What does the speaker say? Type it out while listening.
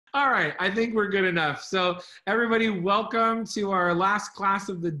All right, I think we're good enough. So everybody, welcome to our last class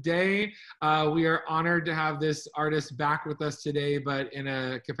of the day. We are honored to have this artist back with us today, but in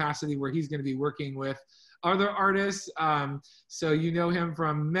a capacity where he's going to be working with other artists. So you know him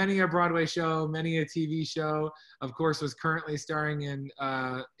from many a Broadway show, many a TV show. Of course, was currently starring in,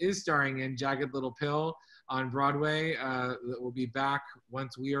 is starring in Jagged Little Pill on Broadway. That will be back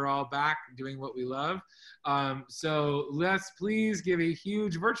once we are all back doing what we love. So let's please give a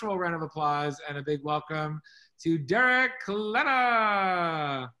huge virtual round of applause and a big welcome to Derek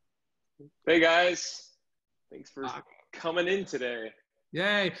Klena. Hey guys, thanks for coming in today.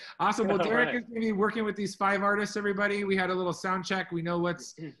 Yay. Awesome. Well, Derek Right. is going to be working with these 5 artists, everybody. We had a little sound check. We know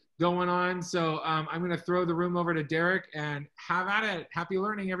what's going on. So I'm going to throw the room over to Derek and have at it. Happy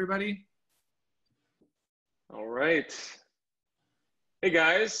learning, everybody. All right. Hey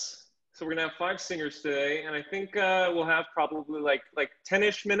guys, so we're gonna have 5 singers today, and I think we'll have probably like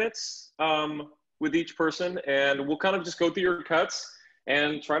 10-ish minutes with each person, and we'll kind of just go through your cuts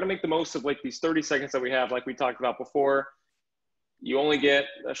and try to make the most of like these 30 seconds that we have, like we talked about before. You only get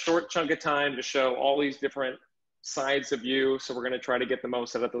a short chunk of time to show all these different sides of you, so we're gonna try to get the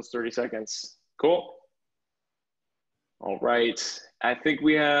most out of those 30 seconds. Cool? All right. I think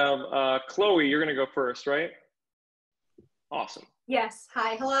we have Chloe, you're gonna go first, right? Awesome. Yes.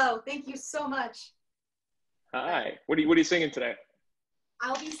 Hi. Hello. Thank you so much. Hi. What are you singing today?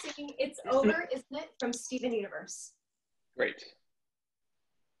 I'll be singing It's Over, Isn't It? From Steven Universe. Great.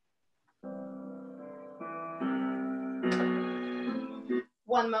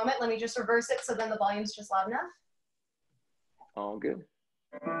 One moment. Let me just reverse it so then the volume's just loud enough. All good.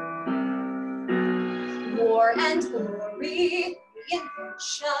 War and glory,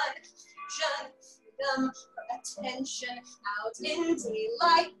 reinvention, freedom, attention, out in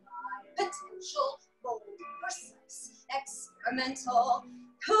daylight, my potential, bold, precise, experimental.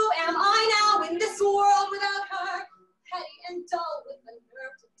 Who am I now in this world without her? Petty and dull with the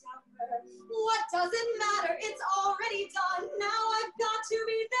nerve to doubt her. What does it matter? It's already done. Now I've got to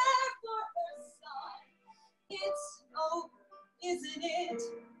be there for her son. It's over, isn't it?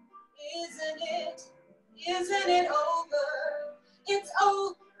 Isn't it? Isn't it over? It's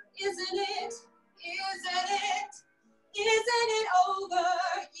over, isn't it? Isn't it? Isn't it over?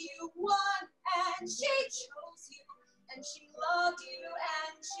 You won and she chose you and she loved you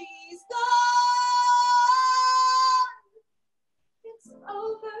and she's gone. It's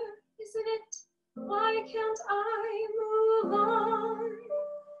over, isn't it? Why can't I move on?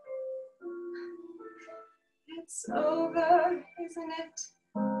 It's over, isn't it?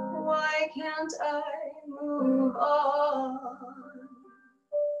 Why can't I move on?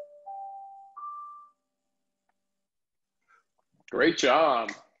 Great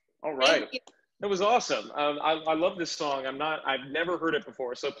job. All right. Thank you. That was awesome. I love this song. I've never heard it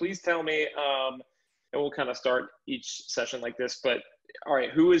before. So please tell me, and we'll kind of start each session like this, but all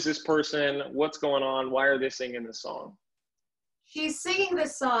right, who is this person? What's going on? Why are they singing this song? She's singing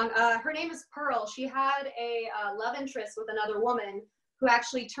this song. Her name is Pearl. She had a love interest with another woman who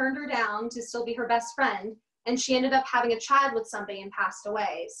actually turned her down to still be her best friend. And she ended up having a child with somebody and passed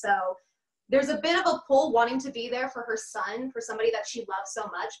away. So there's a bit of a pull wanting to be there for her son, for somebody that she loves so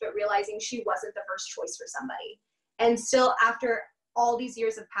much, but realizing she wasn't the first choice for somebody. And still after all these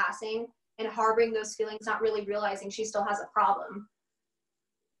years of passing and harboring those feelings, not really realizing she still has a problem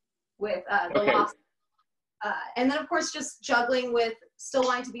with the loss. And then of course, just juggling with still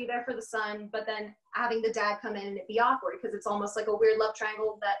wanting to be there for the son, but then having the dad come in and it be awkward because it's almost like a weird love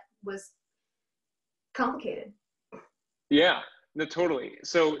triangle that was complicated. Yeah, no, totally.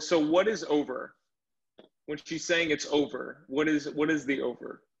 So what is over? When she's saying it's over, what is the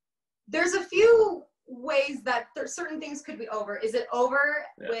over? There's a few ways that certain things could be over. Is it over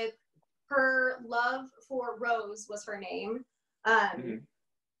with her love for Rose was her name?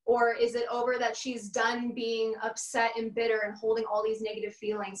 Or is it over that she's done being upset and bitter and holding all these negative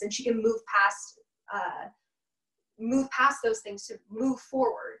feelings and she can move past those things to move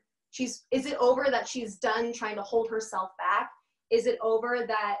forward? Is it over that she's done trying to hold herself back? Is it over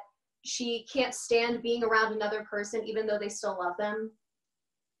that she can't stand being around another person even though they still love them?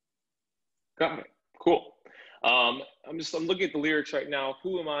 Got it. Cool. I'm looking at the lyrics right now.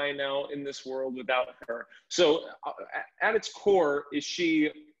 Who am I now in this world without her? So at its core, is she,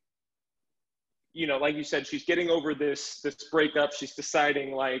 you know, like you said, she's getting over this breakup. She's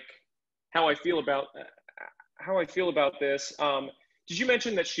deciding like how I feel about this. Did you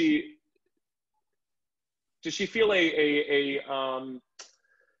mention that does she feel a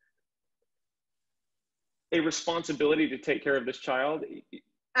responsibility to take care of this child?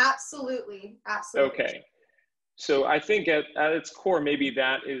 Absolutely. Absolutely. Okay. So I think at its core, maybe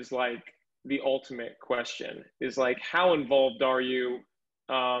that is like the ultimate question, is like, how involved are you?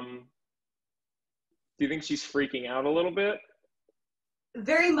 Do you think she's freaking out a little bit?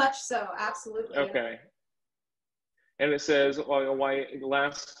 Very much so, absolutely. Okay. And it says, well, why, the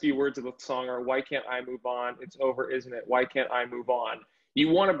last few words of the song are, why can't I move on? It's over, isn't it? Why can't I move on? You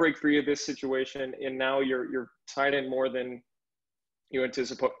want to break free of this situation, and now you're tied in more than you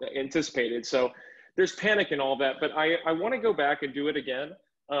anticipated. So there's panic and all that, but I want to go back and do it again.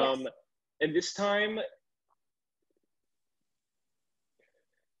 Yes. And this time,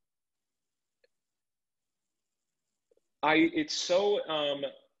 it's so,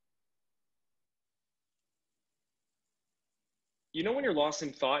 you know, when you're lost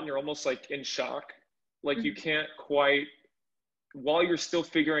in thought and you're almost like in shock, like you can't quite, while you're still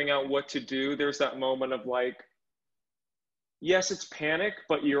figuring out what to do, there's that moment of like, yes, it's panic,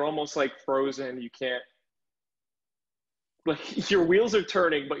 but you're almost like frozen. You can't, like, your wheels are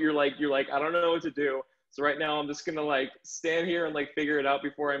turning, but you're like, I don't know what to do. So right now I'm just gonna like stand here and like figure it out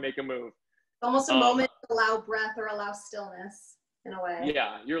before I make a move. It's almost a moment to allow breath or allow stillness in a way.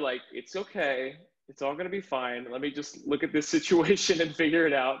 Yeah, you're like, it's okay. It's all gonna be fine. Let me just look at this situation and figure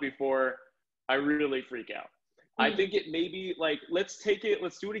it out before I really freak out. I think it may be like, let's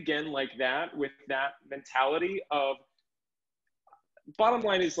do it again like that, with that mentality of, bottom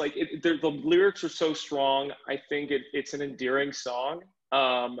line is like, the lyrics are so strong. I think it's an endearing song.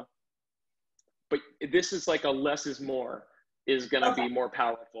 But this is like a less is more is going to be more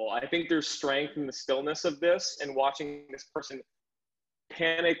powerful. I think there's strength in the stillness of this, and watching this person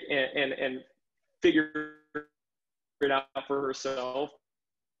panic and figure it out for herself,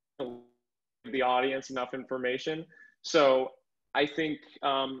 the audience enough information. So I think,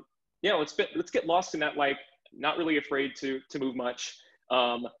 yeah, let's get lost in that, like, not really afraid to move much,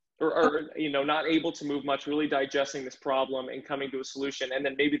 or you know, not able to move much, really digesting this problem and coming to a solution. And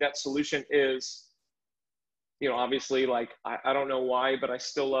then maybe that solution is, you know, obviously, like, I don't know why, but I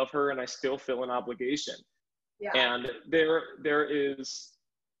still love her and I still feel an obligation. Yeah. And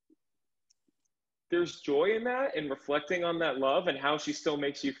there's joy in that, and reflecting on that love and how she still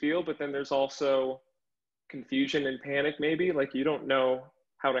makes you feel. But then there's also confusion and panic, maybe, like you don't know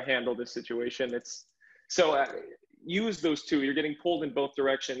how to handle this situation. So use those two. You're getting pulled in both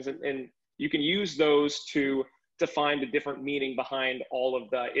directions, and you can use those to find a different meaning behind all of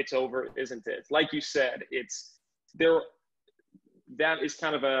the "it's over, isn't it?" Like you said, that is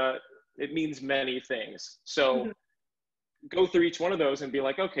kind of it means many things. So go through each one of those and be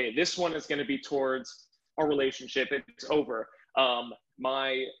like, okay, this one is going to be towards our relationship. It's over.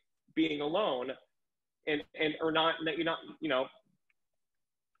 My being alone or not, you know,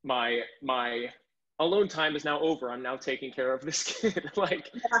 my alone time is now over. I'm now taking care of this kid.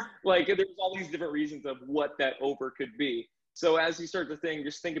 like there's all these different reasons of what that over could be. So as you start to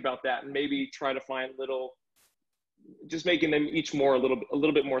just think about that, and maybe try to find just making them each more a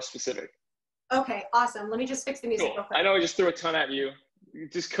little bit more specific. Okay, awesome. Let me just fix the music real quick. I know I just threw a ton at you.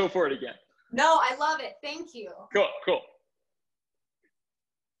 Just go for it again. No, I love it. Thank you. Cool.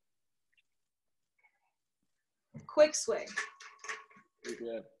 Quick swig. Very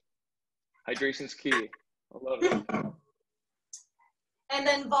good. Hydration's key. I love it. And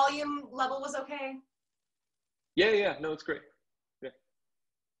then volume level was okay? Yeah. No, it's great. Yeah.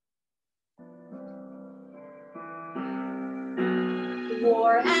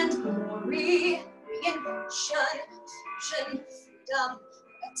 War and glory, reinvention, fusion, freedom,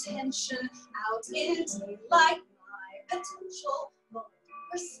 attention, out in daylight, my potential, more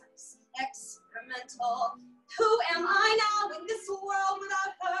precise, experimental. Who am I now in this world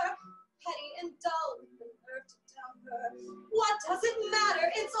without her? Petty and dull, with the nerve to doubt her. What does it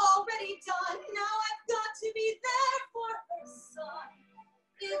matter? It's already done. Now I've got to be there for her son.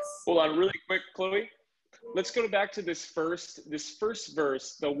 Hold on really quick, Chloe. Let's go back to this first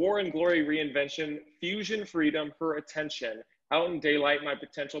verse, the war and glory, reinvention, fusion, freedom, her attention, out in daylight, my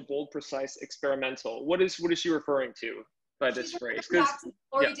potential, bold, precise, experimental. What is she referring to by this phrase? Back to the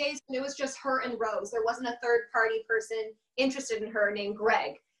glory days when it was just her and Rose. There wasn't a third party person interested in her named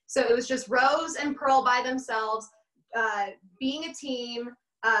Greg. So it was just Rose and Pearl by themselves, being a team,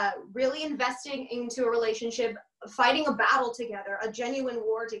 really investing into a relationship, fighting a battle together, a genuine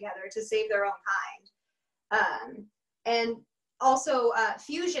war together to save their own kind. And also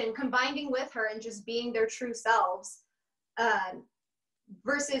fusion, combining with her and just being their true selves,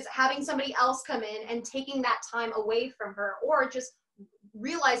 versus having somebody else come in and taking that time away from her, or just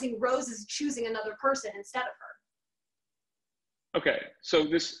realizing Rose is choosing another person instead of her. Okay, so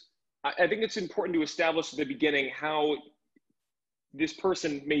I think it's important to establish at the beginning how this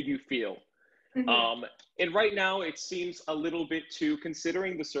person made you feel. And right now it seems a little bit too,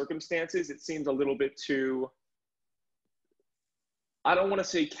 considering the circumstances, it seems a little bit too, I don't want to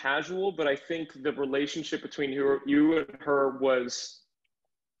say casual, but I think the relationship between you and her was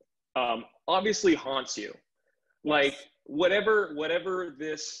obviously haunts you. Like whatever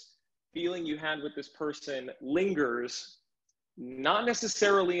this feeling you had with this person lingers, not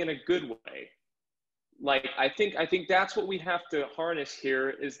necessarily in a good way. Like I think that's what we have to harness here,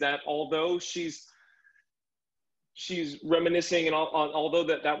 is that although she's reminiscing, and although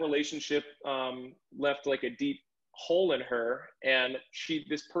that relationship left like a deep hole in her, and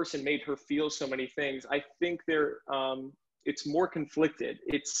this person made her feel so many things, I think it's more conflicted.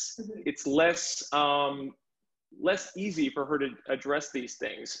 It's less easy for her to address these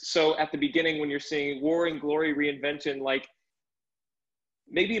things. So at the beginning, when you're seeing War and Glory Reinvention, like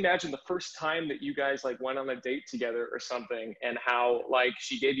maybe imagine the first time that you guys like went on a date together or something, and how like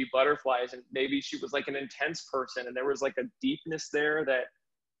she gave you butterflies, and maybe she was like an intense person, and there was like a deepness there that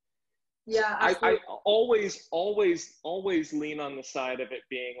I always lean on the side of it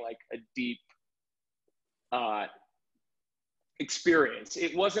being like a deep experience.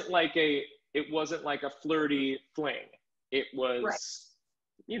 It wasn't like a flirty fling. It was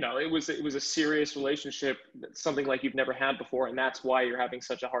you know, it was a serious relationship, something like you've never had before, and that's why you're having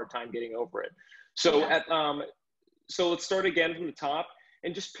such a hard time getting over it. So so let's start again from the top,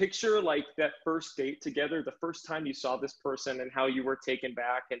 and just picture like that first date together, the first time you saw this person, and how you were taken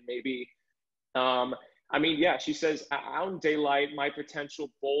back. And maybe I mean, yeah, she says, out in daylight, my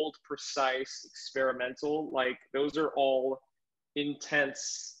potential, bold, precise, experimental, like those are all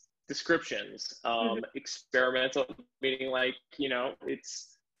intense descriptions. Experimental meaning like, you know,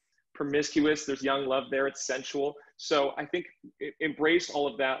 it's promiscuous, there's young love there, it's sensual. So I think embrace all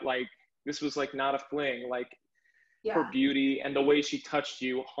of that. Like this was like not a fling, like her beauty and the way she touched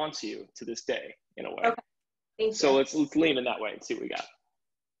you haunts you to this day in a way. Okay. Thank so you. let's lean in that way and see what we got.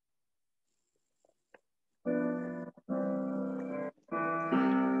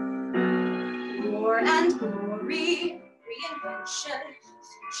 War and glory, reinvention,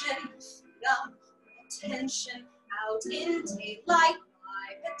 fusion, freedom, attention, out in daylight, my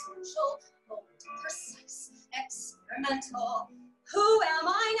potential, bold, precise, experimental. Who am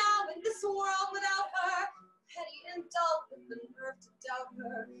I now in this world without her? Petty and dull with the nerve to doubt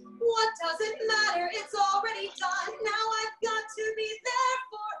her. What does it matter? It's already done. Now I've got to be there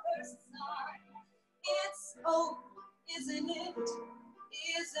for her son. It's over, isn't it?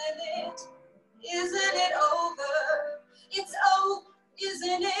 Isn't it? Isn't it over? It's over,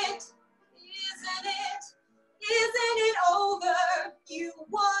 isn't it? Isn't it? Isn't it over? You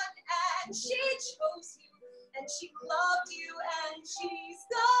won and she chose you, and she loved you, and she's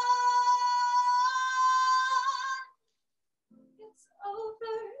gone. It's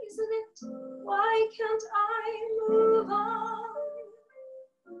over, isn't it? Why can't I move on?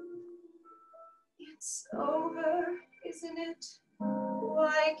 It's over, isn't it?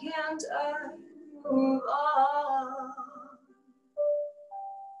 Why can't I move on?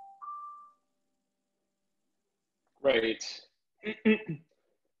 Right.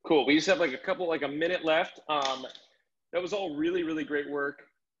 Cool. We just have like a minute left. That was all really, really great work.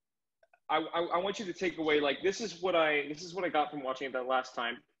 I want you to take away, like, this is what I got from watching it that last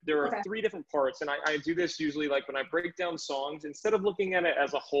time. There are 3 different parts, and I do this usually, like when I break down songs, instead of looking at it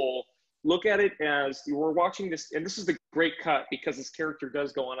as a whole, look at it as you were watching this, and this is the great cut, because this character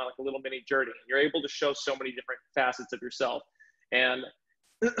does go on like a little mini journey, and you're able to show so many different facets of yourself. And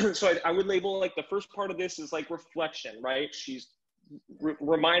so I would label like the first part of this is like reflection, right? She's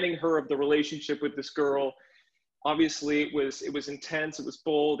reminding her of the relationship with this girl. Obviously it was intense, it was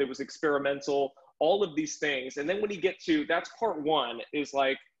bold, it was experimental, all of these things. And then when you get to, that's part 1, is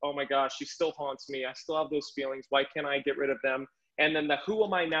like, oh my gosh, she still haunts me, I still have those feelings, why can't I get rid of them? And then the who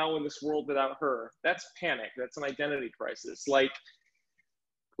am I now in this world without her? That's panic, that's an identity crisis. Like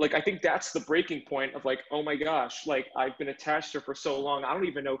I think that's the breaking point of like, oh my gosh, like I've been attached to her for so long, I don't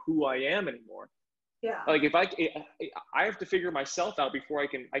even know who I am anymore. Yeah. Like if I have to figure myself out before I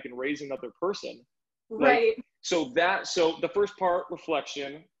can raise another person. Right. Like, so the first part,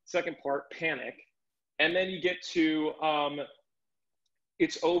 reflection, second part, panic. And then you get to,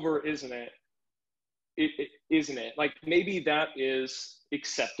 it's over, isn't it? Isn't it? Like maybe that is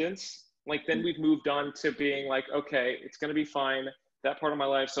acceptance. Like then we've moved on to being like, okay, it's going to be fine. That part of my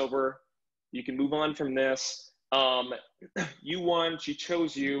life's over. You can move on from this. You won, she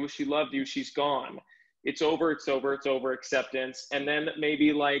chose you, she loved you, she's gone. It's over, it's over, it's over, acceptance. And then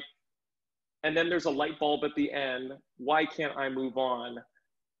maybe like, and then there's a light bulb at the end. Why can't I move on?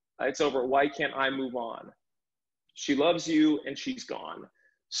 It's over, why can't I move on? She loves you and she's gone.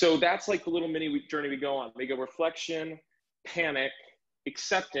 So that's like the little mini journey we go on. We go reflection, panic,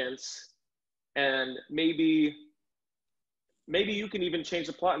 acceptance, and maybe you can even change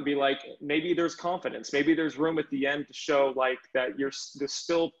the plot and be like, maybe there's confidence. Maybe there's room at the end to show like that you're this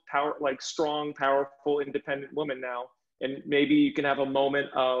still like strong, powerful, independent woman now. And maybe you can have a moment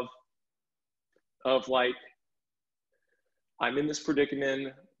of like, I'm in this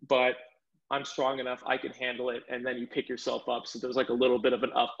predicament, but I'm strong enough, I can handle it. And then you pick yourself up. So there's like a little bit of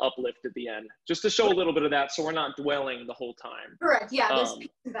an uplift at the end, just to show a little bit of that. So we're not dwelling the whole time. Correct. Yeah. There's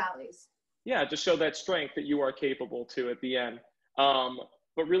peaks and valleys. Yeah. To show that strength that you are capable to at the end.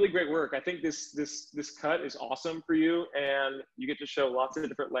 But really great work. I think this cut is awesome for you, and you get to show lots of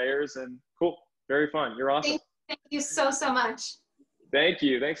different layers, and cool. Very fun. You're awesome. Thank you so much. Thank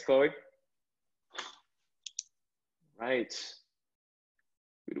you. Thanks, Chloe. Right.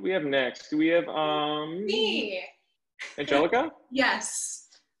 Who do we have next? Do we have me? Angelica? Yes.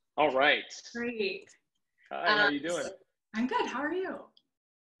 All right. Great. Hi, how are you doing? I'm good. How are you?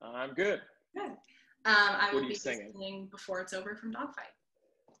 I'm good. Good. I What will are be you singing? singing Before It's Over from Dogfight.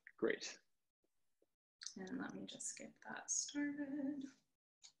 Great. And let me just get that started.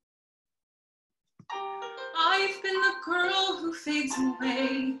 I've been the girl who fades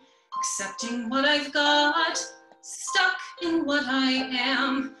away, accepting what I've got, stuck in what I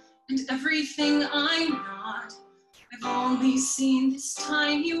am, and everything I'm not. I've only seen this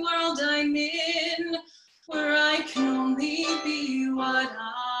tiny world I'm in, where I can only be what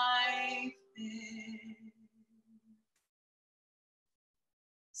I've been.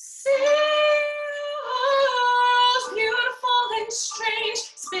 Sails, beautiful and strange,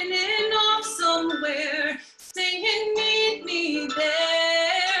 spinning off somewhere, saying meet me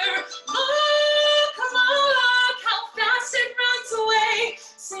there. Look, look, how fast it runs away,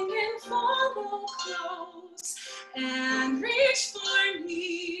 singing follow close and reach for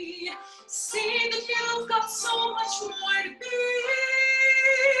me. See that you've got so much more to be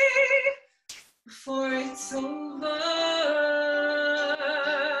before it's over.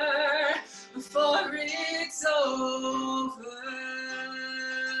 Before it's over.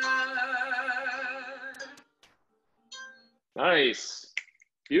 Nice.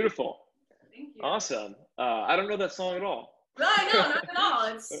 Beautiful. Thank you. Awesome. I don't know that song at all. No, not at all.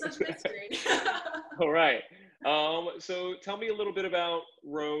 It's such a mystery. All right. So tell me a little bit about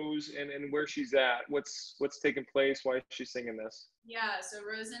Rose and where she's at. What's taking place? Why is she singing this? Yeah, so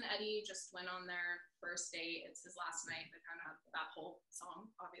Rose and Eddie just went on their first date. It's his last night. They kind of have that whole song,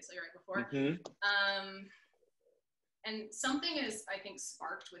 obviously, right before. Mm-hmm. And something is, I think,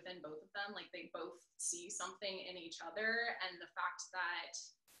 sparked within both of them. Like, they both see something in each other. And the fact that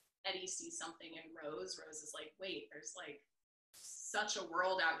Eddie sees something in Rose is like, wait, there's like such a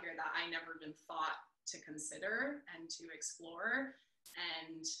world out here that I never even thought to consider and to explore.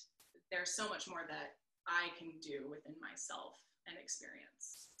 And there's so much more that I can do within myself and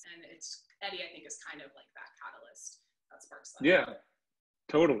experience. And it's, Eddie, I think, is kind of like that catalyst that sparks that. Yeah,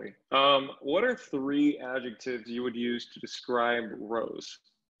 totally. What are 3 adjectives you would use to describe Rose?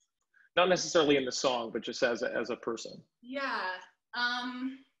 Not necessarily in the song, but just as a person. Yeah.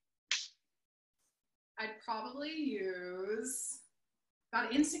 I'd probably use,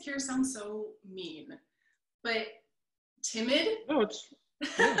 God, insecure sounds so mean, but timid. No, it's,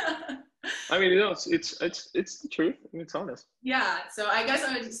 yeah. I mean, you know, it's the truth. I mean, it's honest. Yeah, so I guess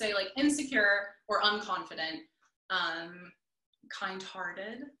I would say like insecure or unconfident,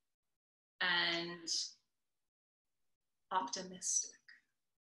 kind-hearted, and optimistic.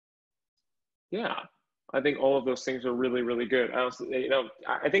 Yeah, I think all of those things are really, really good. You know,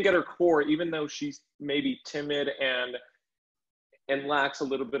 I think at her core, even though she's maybe timid and lacks a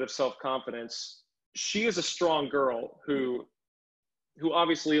little bit of self-confidence, she is a strong girl who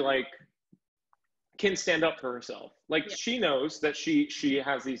obviously like can stand up for herself. Like, yeah. She knows that she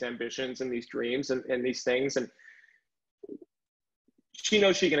has these ambitions and these dreams and these things, and she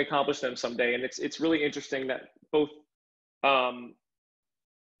knows she can accomplish them someday. And it's really interesting that both,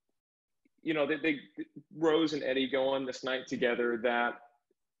 you know, they Rose and Eddie go on this night together, that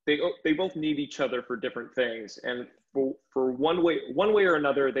they both need each other for different things, and for one way or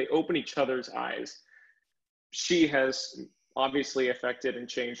another, they open each other's eyes. She has obviously affected and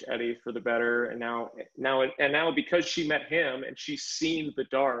changed Eddie for the better, and now because she met him and she's seen the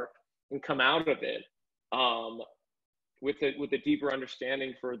dark and come out of it, with a deeper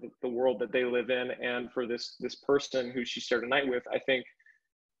understanding for the world that they live in, and for this person who she shared a night with, I think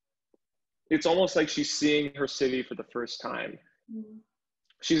it's almost like she's seeing her city for the first time. Mm-hmm.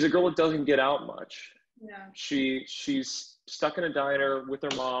 She's a girl that doesn't get out much. Yeah. She's stuck in a diner with her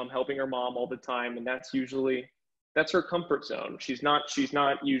mom, helping her mom all the time, and that's usually that's her comfort zone. She's not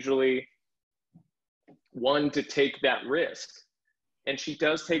usually one to take that risk. And she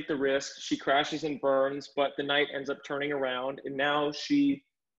does take the risk. She crashes and burns, but the night ends up turning around, and now she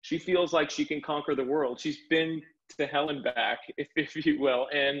feels like she can conquer the world. She's been to hell and back, if you will,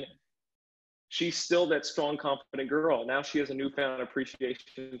 and she's still that strong, confident girl. Now she has a newfound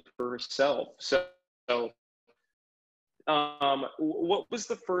appreciation for herself. So what was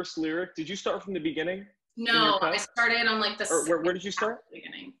the first lyric? Did you start from the beginning? No, I started on like the where did you start?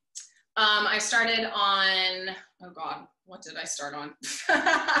 Beginning. I started on, oh God, what did I start on?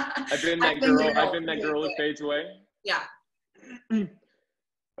 I've been that girl who fades away. Yeah.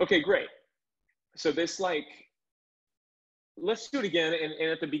 Okay, great. So this, like, let's do it again. And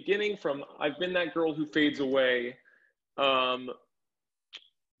at the beginning, from I've been that girl who fades away, accepting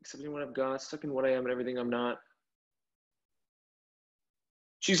what I've got, stuck in what I am and everything I'm not.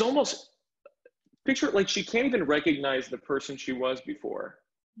 She's almost, picture it like she can't even recognize the person she was before.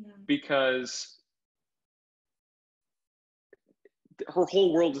 Yeah. Because her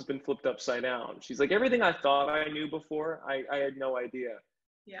whole world has been flipped upside down. She's like, everything I thought I knew before, I had no idea.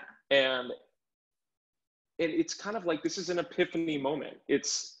 Yeah. And it's kind of like, this is an epiphany moment.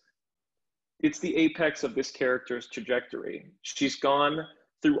 It's the apex of this character's trajectory. She's gone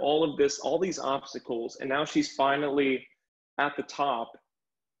through all of this, all these obstacles, and now she's finally at the top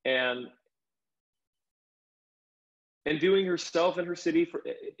and doing herself and her city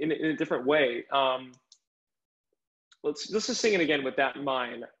in a different way. Let's just sing it again with that in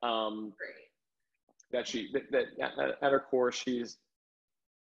mind. That at her core, she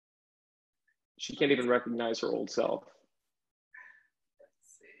can't even recognize her old self.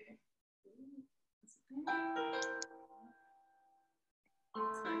 Let's see.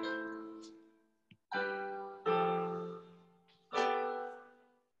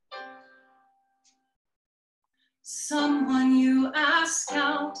 Someone you ask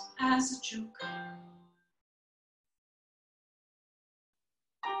out as a joke.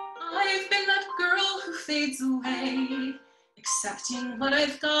 I've been that girl who fades away, accepting what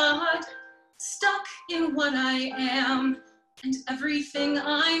I've got, stuck in what I am and everything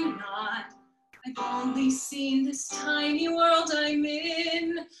I'm not. I've only seen this tiny world I'm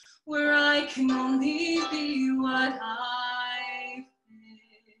in, where I can only be what I've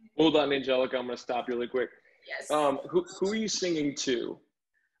been. Hold on, Angelica, I'm gonna stop you really quick. Yes. Who are you singing to?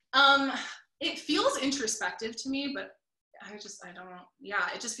 It feels introspective to me, but I don't know. Yeah,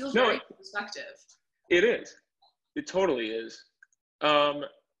 it just feels very introspective. It is. It totally is.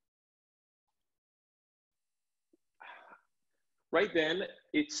 Right then,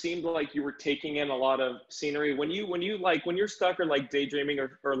 it seemed like you were taking in a lot of scenery. When you're stuck or like daydreaming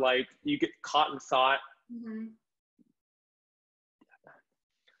or like you get caught in thought. Mm-hmm.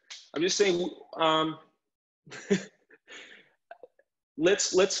 I'm just saying,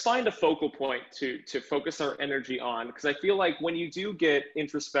 let's find a focal point to focus our energy on, because I feel like when you do get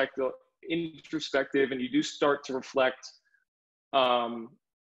introspective and you do start to reflect on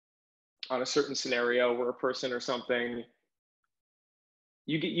a certain scenario or a person or something,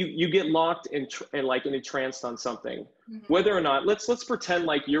 you get locked and like entranced on something. Mm-hmm. Whether or not, let's pretend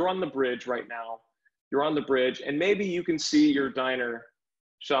like you're on the bridge right now. You're on the bridge, and maybe you can see your diner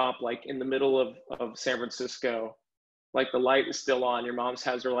shop like in the middle of San Francisco. Like the light is still on, your mom's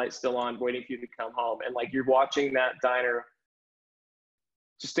has her light still on, waiting for you to come home. And like you're watching that diner,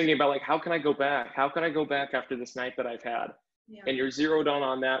 just thinking about like, how can I go back? How can I go back after this night that I've had? Yeah. And you're zeroed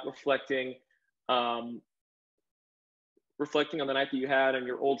on that, reflecting on the night that you had and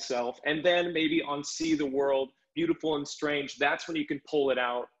your old self. And then maybe on See the World, Beautiful and Strange, that's when you can pull it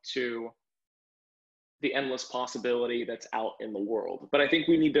out to the endless possibility that's out in the world. But I think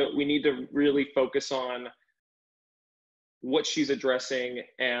we need to really focus on what she's addressing,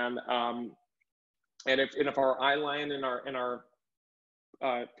 and if our eye line and our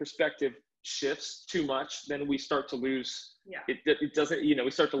perspective shifts too much, then we start to lose. Yeah. It doesn't,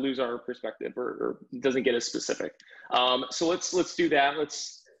 we start to lose our perspective, or it doesn't get as specific. So let's do that.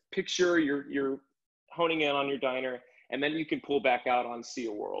 Let's picture you're honing in on your diner, and then you can pull back out on See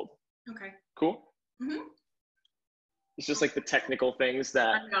a World. Okay. Cool. Mm-hmm. It's just like the technical things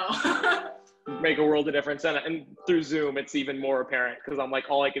that make a world of difference. And through Zoom, it's even more apparent, because I'm like,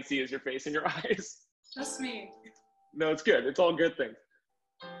 all I can see is your face and your eyes. Just me. No, it's good. It's all good things.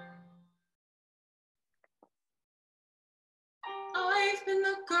 I've been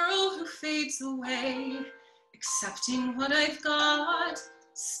the girl who fades away, accepting what I've got,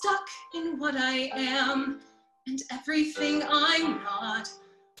 stuck in what I am and everything I'm not.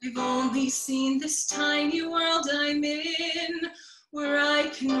 I've only seen this tiny world I'm in, where I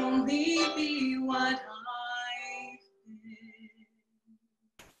can only be what I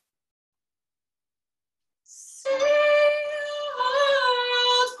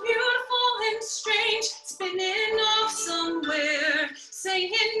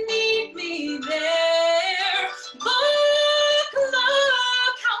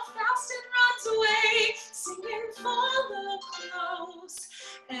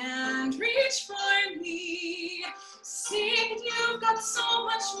reach for me. Sing, you've got so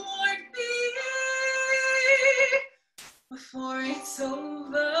much more to be before it's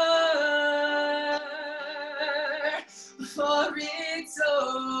over. Before it's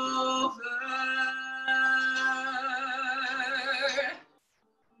over.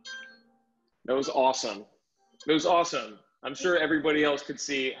 That was awesome. That was awesome. I'm sure everybody else could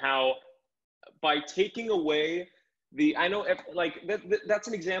see how by taking away the, I know like that's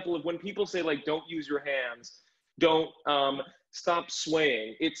an example of when people say like, don't use your hands, don't stop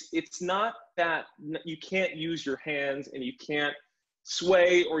swaying. It's not that you can't use your hands and you can't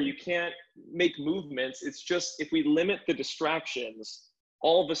sway or you can't make movements. It's just if we limit the distractions,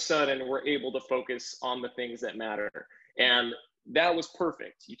 all of a sudden we're able to focus on the things that matter. And that was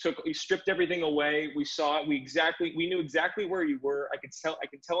perfect. You stripped everything away. We saw it. We knew exactly where you were. I could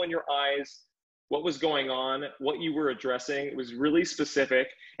tell in your eyes what was going on, what you were addressing. It was really specific.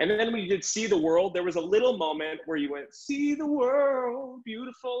 And then we did see the world. There was a little moment where you went, see the world,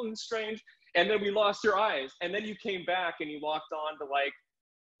 beautiful and strange. And then we lost your eyes. And then you came back and you locked on to like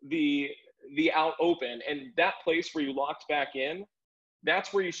the out open. And that place where you locked back in,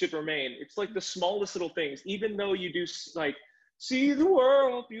 that's where you should remain. It's like the smallest little things. Even though you do like, see the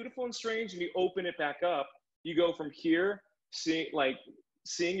world, beautiful and strange, and you open it back up, you go from here, seeing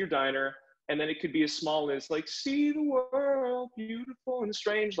your diner, and then it could be as small as like, see the world, beautiful and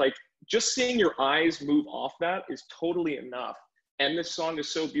strange. Like just seeing your eyes move off that is totally enough. And this song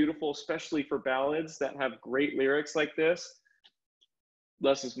is so beautiful, especially for ballads that have great lyrics like this.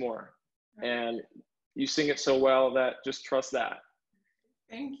 Less is more. And you sing it so well that just trust that.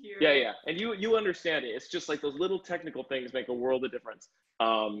 Thank you. Yeah. And you understand it. It's just like those little technical things make a world of difference.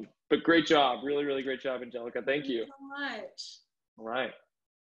 But great job. Really, really great job, Angelica. Thank you. Thank you so much. All right.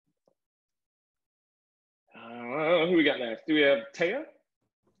 Who we got next? Do we have Taya?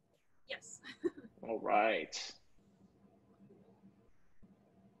 Yes. All right.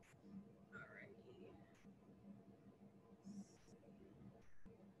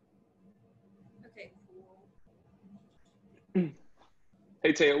 Okay, cool.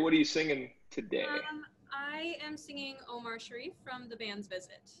 Hey Taya, what are you singing today? I am singing Omar Sharif from the band's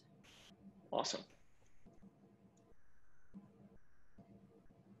Visit. Awesome.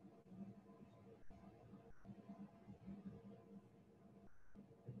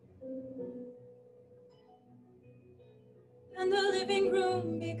 And the living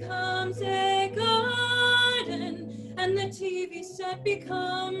room becomes a garden, and the TV set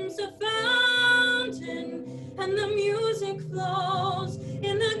becomes a fountain, and the music flows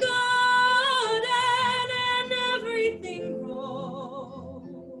in the garden, and everything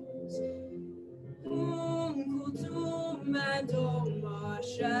grows. Kulthum and Omar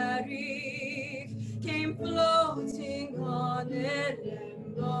Sharif came floating on a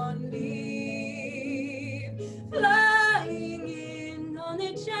lemon leaf, flying in on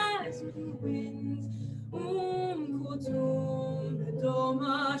a jasmine wind. Kulthum and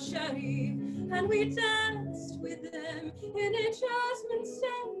Omar Sharif, and we danced with them in a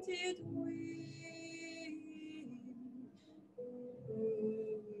jasmine-scented wind.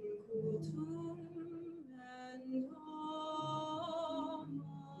 Kulthum and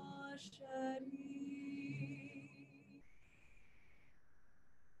Omar Sharif.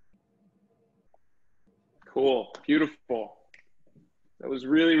 Cool. Beautiful. That was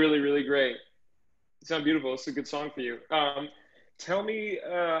really, really, really great. You sound beautiful. It's a good song for you. Tell me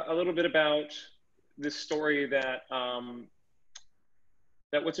a little bit about this story that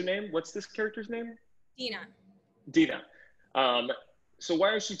what's her name? What's this character's name? Dina. Dina. So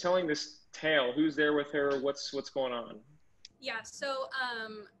why is she telling this tale? Who's there with her? What's going on? Yeah, so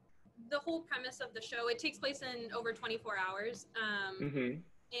the whole premise of the show, it takes place in over 24 hours.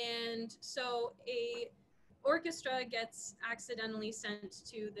 And so a orchestra gets accidentally sent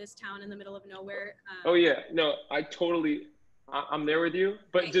to this town in the middle of nowhere. Oh yeah, no, I'm there with you,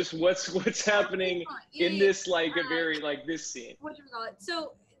 but okay. Just what's happening in this, like a very, like this scene. What do you call it?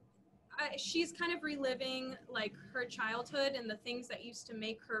 So she's kind of reliving like her childhood and the things that used to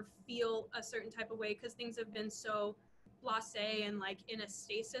make her feel a certain type of way, because things have been so blasé and like in a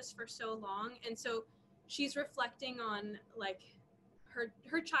stasis for so long. And so she's reflecting on like her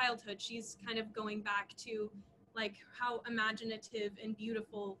childhood. She's kind of going back to like how imaginative and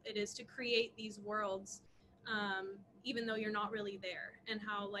beautiful it is to create these worlds, even though you're not really there, and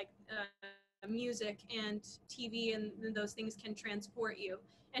how like music and TV and those things can transport you.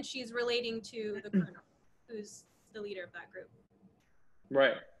 And she's relating to the colonel, who's the leader of that group.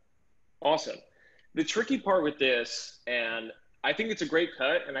 Right. Awesome. The tricky part with this, and I think it's a great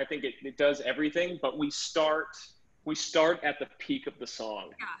cut, and I think it does everything, but we start at the peak of the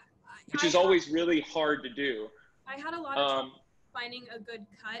song. Yeah. which is always really hard to do. I had a lot of trouble finding a good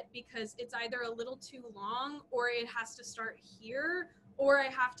cut because it's either a little too long or it has to start here or I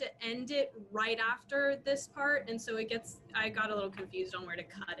have to end it right after this part. And so I got a little confused on where to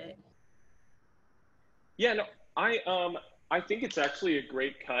cut it. Yeah, no, I think it's actually a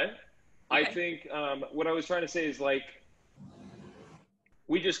great cut. Okay. I think what I was trying to say is like,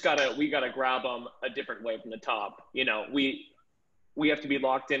 we gotta grab them a different way from the top. You know, we have to be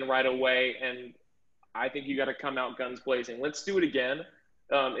locked in right away, and I think you got to come out guns blazing. Let's do it again,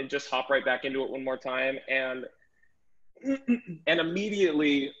 and just hop right back into it one more time, and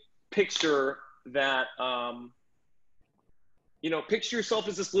immediately picture that. You know, picture yourself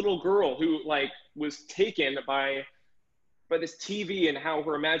as this little girl who like was taken by this TV, and how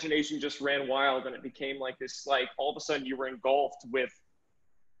her imagination just ran wild, and it became like this, like all of a sudden you were engulfed with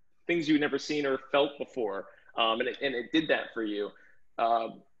things you'd never seen or felt before, and it did that for you.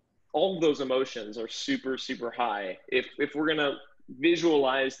 All of those emotions are super, super high. If we're gonna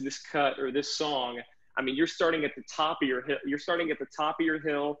visualize this cut or this song, I mean, you're starting at the top of your hill. You're starting at the top of your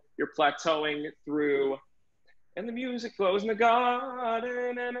hill. You're plateauing through, and the music flows in the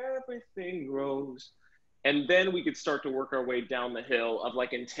garden, and everything grows. And then we could start to work our way down the hill of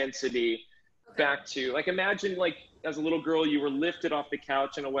like intensity, back to like, imagine like as a little girl you were lifted off the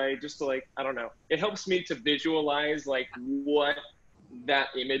couch in a way, just to like, I don't know. It helps me to visualize like what that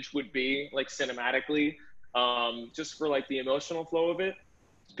image would be like cinematically, just for like the emotional flow of it.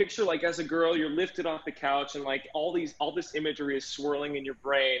 Picture like as a girl you're lifted off the couch, and like all this imagery is swirling in your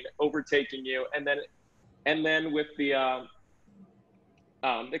brain, overtaking you, and then with the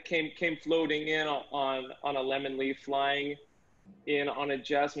that came floating in on a lemon leaf, flying in on a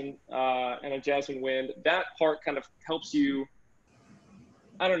jasmine and a jasmine wind. That part kind of helps you,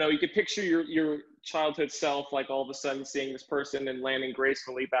 I don't know, you could picture your childhood self like all of a sudden seeing this person and landing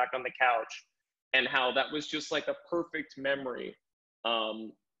gracefully back on the couch, and how that was just like a perfect memory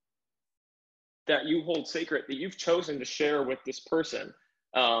that you hold sacred, that you've chosen to share with this person.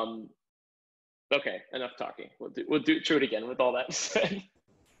 Okay, enough talking. We'll do it again with all that said.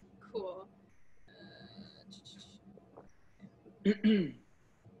 Cool. And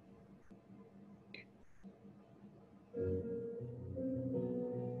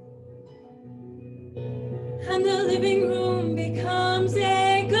the living room becomes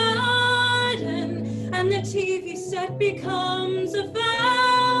a garden, and the TV set becomes a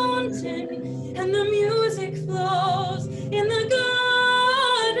fountain, and the music flows in the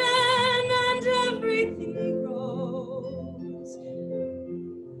garden, and everything grows.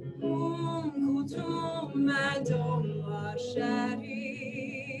 Kutum Adoma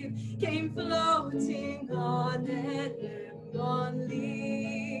Sharif came floating on a lemon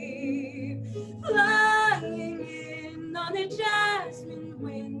leaf, flying in on a jasmine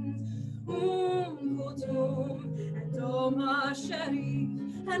wind. Kutum Adoma Sharif,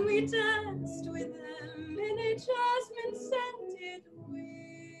 and we danced with them in a jasmine scented wind.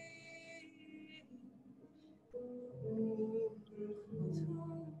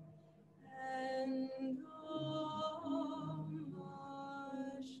 And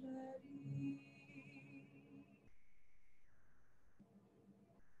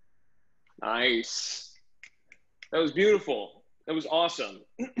Nice. That was beautiful. That was awesome.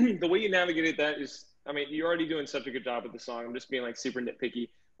 The way you navigated that is, I mean, you're already doing such a good job with the song. I'm just being like super nitpicky.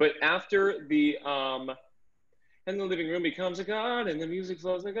 But after the and the living room becomes a garden, and the music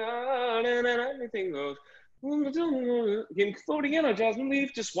flows like a garden, and everything goes floating in a jasmine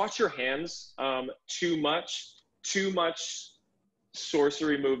leaf. Just watch your hands. Too much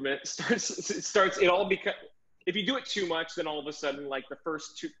sorcery movement starts. It all becomes. If you do it too much, then all of a sudden, like the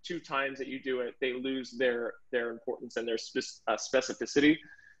first two times that you do it, they lose their importance and their specificity.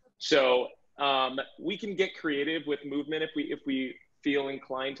 So we can get creative with movement if we feel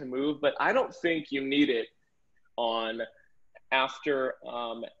inclined to move, but I don't think you need it on after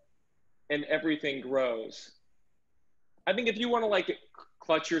and everything grows. I think if you want to like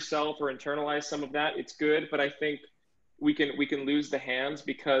clutch yourself or internalize some of that, it's good, but I think we can lose the hands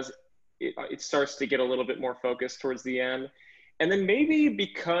because it starts to get a little bit more focused towards the end. And then maybe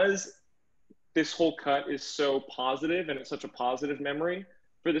because this whole cut is so positive and it's such a positive memory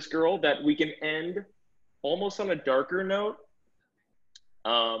for this girl, that we can end almost on a darker note,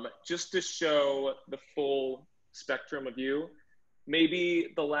 just to show the full spectrum of you.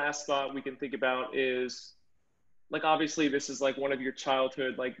 Maybe the last thought we can think about is, like, obviously this is like one of your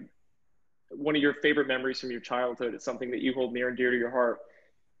childhood, like one of your favorite memories from your childhood. It's something that you hold near and dear to your heart.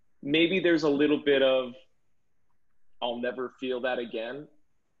 Maybe there's a little bit of, I'll never feel that again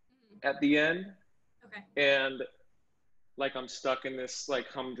at the end. Okay. And like I'm stuck in this like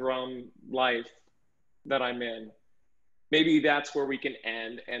humdrum life that I'm in. Maybe that's where we can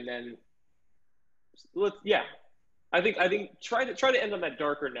end, and then yeah. I think try to end on that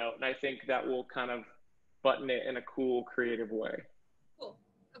darker note, and I think that will kind of button it in a cool, creative way. Cool.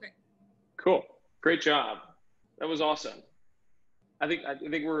 Okay. Cool. Great job. That was awesome. I think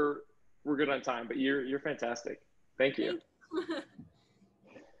we're good on time, but you're fantastic. Thank you.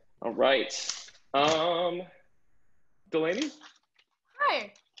 All right. Delaney?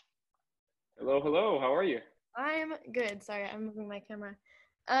 Hi. Hello, hello. How are you? I'm good. Sorry, I'm moving my camera.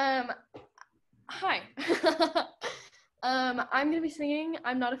 Hi. I'm gonna be singing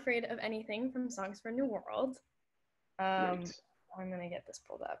 "I'm Not Afraid of Anything" from Songs for a New World. Great. I'm gonna get this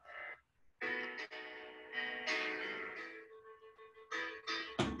pulled up.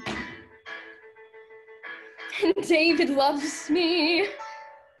 And David loves me.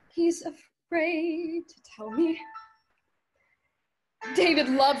 He's afraid to tell me. David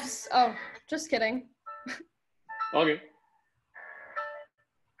loves. Oh, just kidding. Okay.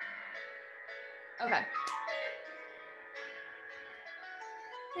 Okay.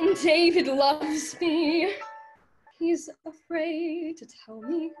 And David loves me. He's afraid to tell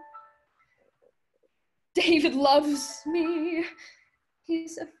me. David loves me.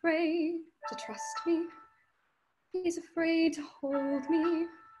 He's afraid to trust me. He's afraid to hold me.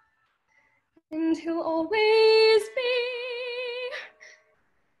 And he'll always be.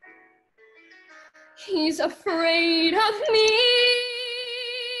 He's afraid of me.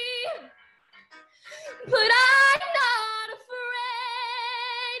 But I'm not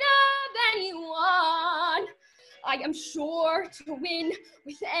afraid of anyone. I am sure to win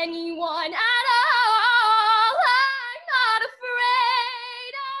with anyone at all. I'm not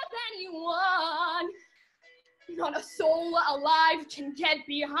afraid of anyone. Not a soul alive can get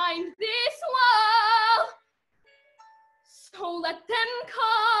behind this wall. So let them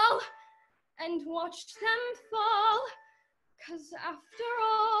call and watch them fall. 'Cause after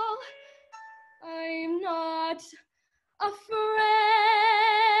all, I'm not afraid.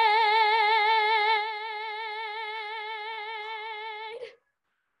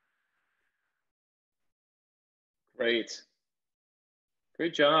 Great.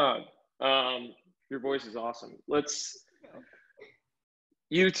 Great job. Your voice is awesome.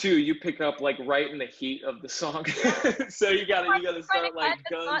 You too, you pick up like right in the heat of the song. So you gotta start like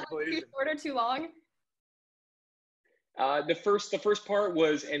guns blazing. Too short or too long? The first part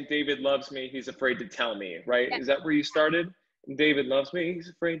was, and David loves me, he's afraid to tell me, right? Yeah. Is that where you started? And David loves me, he's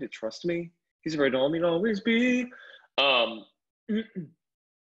afraid to trust me, he's afraid to hold me to always be. I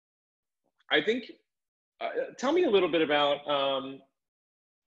think, tell me a little bit about,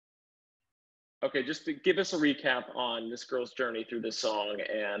 okay, just to give us a recap on this girl's journey through this song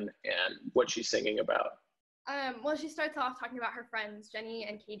and what she's singing about. Well, she starts off talking about her friends, Jenny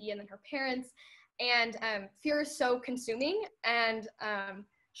and Katie, and then her parents. And fear is so consuming, and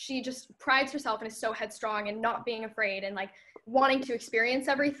she just prides herself and is so headstrong and not being afraid and like wanting to experience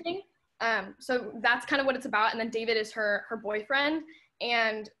everything. So that's kind of what it's about. And then David is her boyfriend,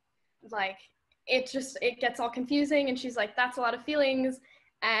 and like it gets all confusing, and she's like, that's a lot of feelings,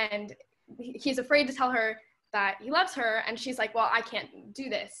 and he's afraid to tell her that he loves her, and she's like, well, I can't do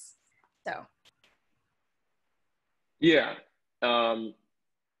this. So yeah.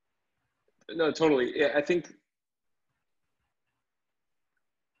 No, totally. Yeah, I think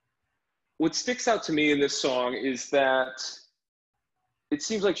what sticks out to me in this song is that it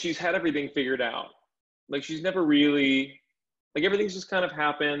seems like she's had everything figured out. Like she's never really, like everything's just kind of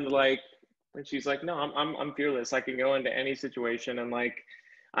happened. Like, and she's like, no, I'm fearless. I can go into any situation and like,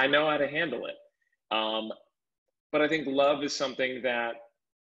 I know how to handle it. But I think love is something that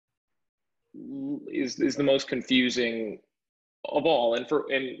is the most confusing of all,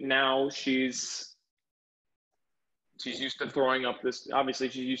 and now she's used to throwing up this, obviously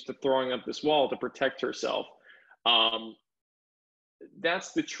she's used to throwing up this wall to protect herself.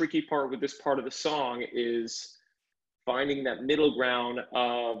 That's the tricky part with this part of the song, is finding that middle ground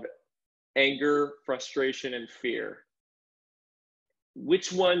of anger, frustration, and fear.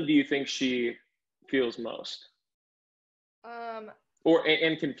 Which one do you think she feels most?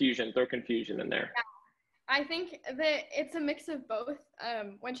 And confusion, throw confusion in there. Yeah. I think that it's a mix of both.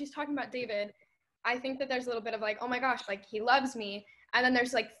 When she's talking about David, I think that there's a little bit of like, oh my gosh, like he loves me. And then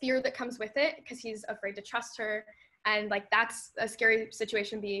there's like fear that comes with it because he's afraid to trust her. And like, that's a scary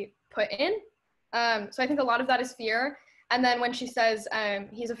situation to be put in. So I think a lot of that is fear. And then when she says,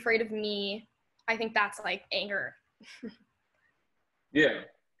 he's afraid of me, I think that's like anger. Yeah.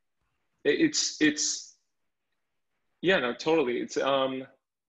 It's, yeah, no, totally. It's,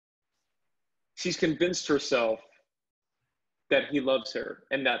 she's convinced herself that he loves her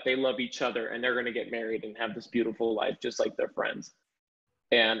and that they love each other and they're going to get married and have this beautiful life just like their friends.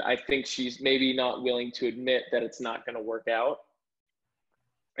 And I think she's maybe not willing to admit that it's not going to work out.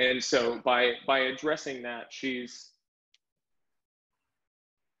 And so by addressing that, she's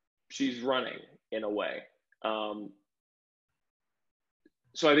running in a way.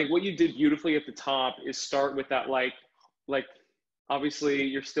 So I think what you did beautifully at the top is start with that, like obviously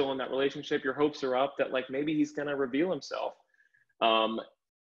you're still in that relationship, your hopes are up that like maybe he's going to reveal himself.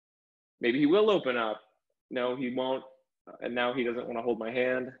 Maybe he will open up. No, he won't. And now he doesn't want to hold my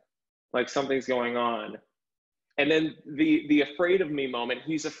hand. Like something's going on. And then the afraid of me moment,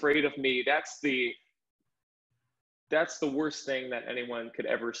 he's afraid of me. That's the worst thing that anyone could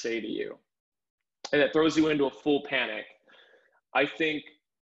ever say to you. And it throws you into a full panic. I think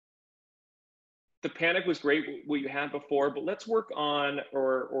the panic was great, what you had before, but let's work on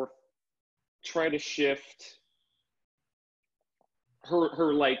or try to shift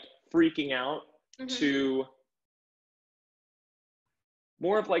her like freaking out to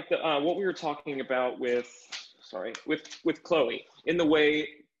more of like the what we were talking about with Chloe, in the way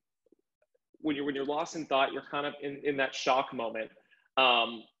when you're lost in thought, you're kind of in that shock moment.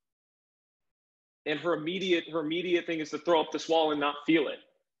 And her immediate thing is to throw up this wall and not feel it.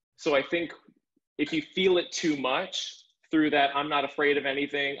 So I think if you feel it too much through that, I'm not afraid of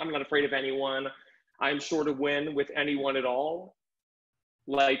anything, I'm not afraid of anyone, I'm sure to win with anyone at all,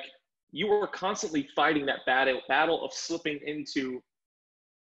 like you are constantly fighting that battle of slipping into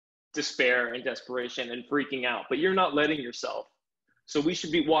despair and desperation and freaking out, but you're not letting yourself. So we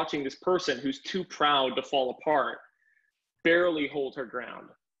should be watching this person who's too proud to fall apart barely hold her ground.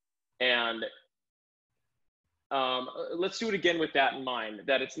 And let's do it again with that in mind,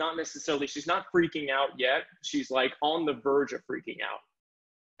 that it's not necessarily, she's not freaking out yet. She's like on the verge of freaking out.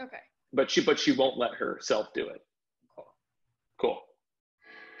 Okay. But she won't let herself do it. Cool.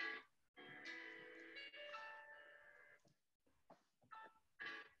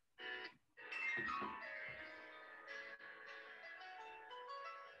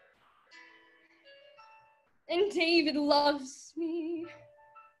 And David loves me.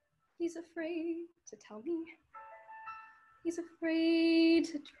 He's afraid to tell me. He's afraid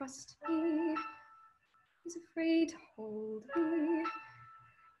to trust me. He's afraid to hold me.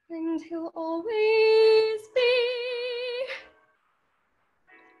 And he'll always be.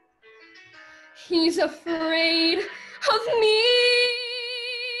 He's afraid of me.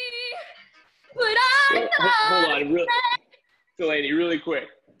 But I'm not. Hold on, Delaney, really quick.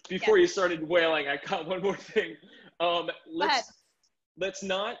 Before you started wailing, I got one more thing. Let's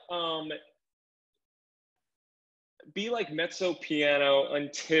not be like mezzo piano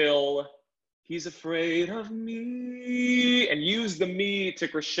until he's afraid of me, and use the me to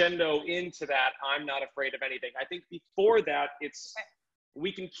crescendo into that I'm not afraid of anything. I think before that,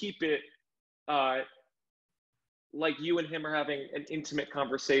 we can keep it like you and him are having an intimate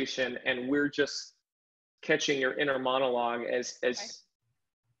conversation and we're just catching your inner monologue as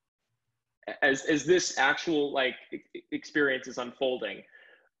this actual like experience is unfolding.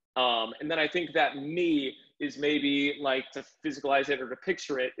 And then I think that me is maybe like to physicalize it or to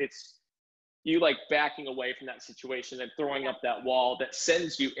picture it. It's you like backing away from that situation and throwing up that wall that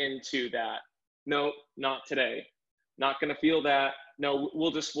sends you into that. No, not today. Not going to feel that. No,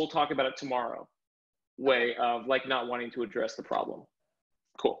 we'll talk about it tomorrow. Way of like not wanting to address the problem.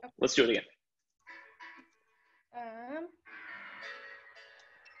 Cool. Let's do it again.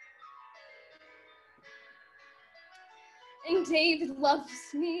 And David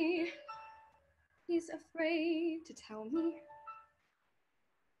loves me. He's afraid to tell me.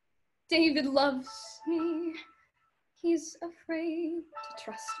 David loves me. He's afraid to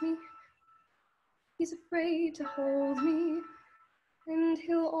trust me. He's afraid to hold me. And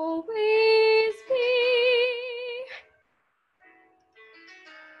he'll always be.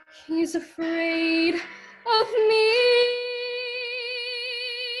 He's afraid of me.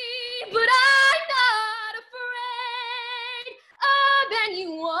 But I'm not afraid of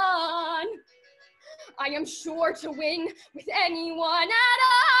anyone. I am sure to win with anyone at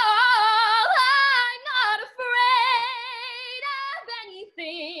all. I'm not afraid of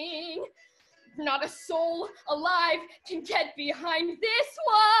anything. Not a soul alive can get behind this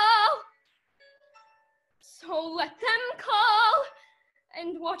wall. So let them call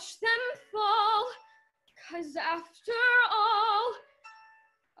and watch them fall. 'Cause after all,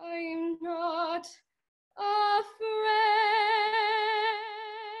 I'm not afraid.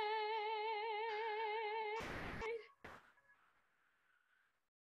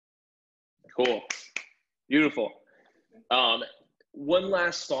 Cool. Beautiful. One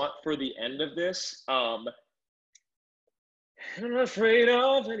last thought for the end of this. I'm not afraid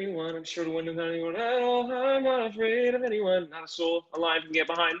of anyone. I'm sure to win without anyone at all. I'm not afraid of anyone. Not a soul alive can get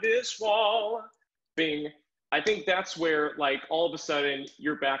behind this wall. Bing. I think that's where, like, all of a sudden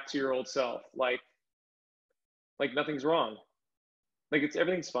you're back to your old self. Like nothing's wrong. Like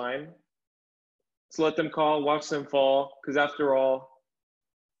everything's fine. So let them call, watch them fall. Because after all,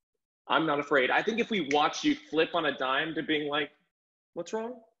 I'm not afraid. I think if we watch you flip on a dime to being like, what's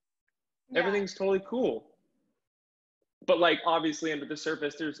wrong? Yeah. Everything's totally cool. But like, obviously under the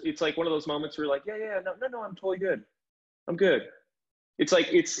surface, it's like one of those moments where you're like, no, I'm totally good. I'm good. It's like,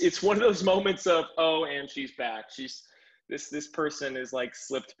 it's one of those moments of, oh, and she's back. This person is like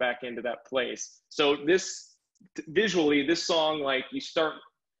slipped back into that place. So visually, this song, like you start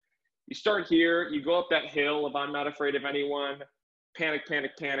here, you go up that hill of I'm not afraid of anyone, panic,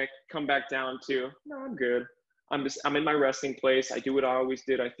 come back down to, no, I'm good. I'm in my resting place. I do what I always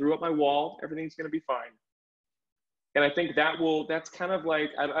did. I threw up my wall. Everything's going to be fine. And I think that's kind of like,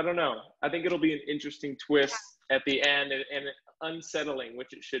 I don't know. I think it'll be an interesting twist at the end and unsettling,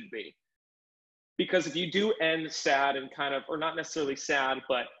 which it should be. Because if you do end sad and kind of, or not necessarily sad,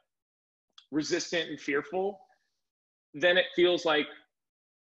 but resistant and fearful, then it feels like,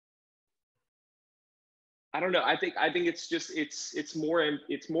 I don't know. I think it's just, it's more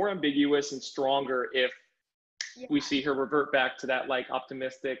ambiguous and stronger if we see her revert back to that like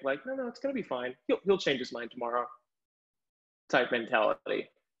optimistic, like, no, it's going to be fine. He'll change his mind tomorrow type mentality.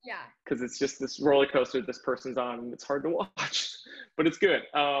 Yeah. Because it's just this roller coaster this person's on, and it's hard to watch, but it's good.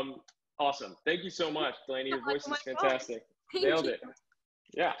 Awesome. Thank you so much, Delaney. Your voice is fantastic. Nailed it.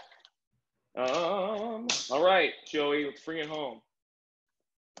 Yeah. All right, Joey, let's bring it home.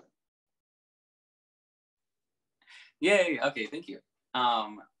 Yay. Okay, thank you.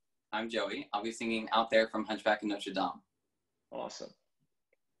 I'm Joey. I'll be singing Out There from Hunchback of Notre Dame. Awesome.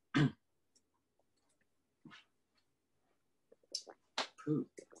 Poop.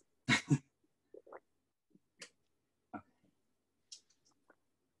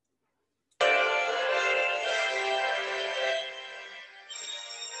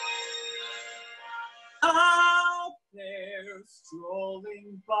 Out there,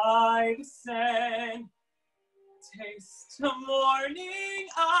 strolling by the sand, taste the morning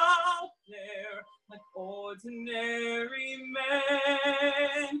out there, like ordinary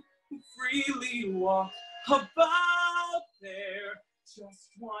men who freely walk about there. Just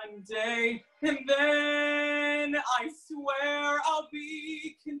one day, and then I swear I'll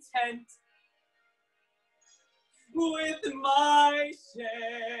be content with my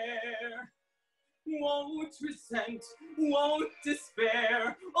share. Won't resent, won't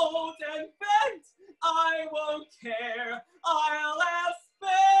despair, old and bent, I won't care. I'll have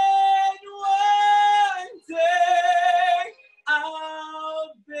spent one day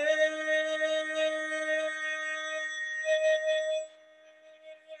out there.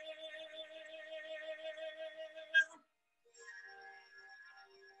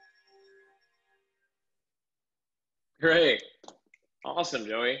 Great. Awesome,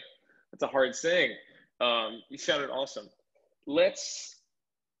 Joey. That's a hard sing. You sounded awesome. Let's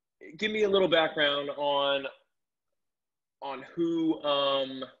give me a little background on who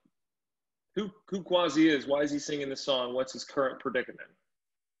Quasi is. Why is he singing this song? What's his current predicament?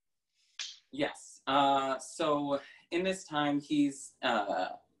 Yes. So in this time, he's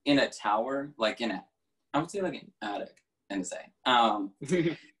in a tower, like I would say like an attic, and say.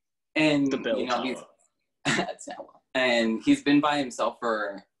 And the bell tower. He's and he's been by himself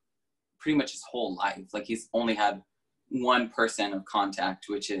for pretty much his whole life. Like he's only had one person of contact,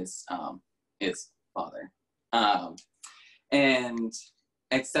 which is his father. And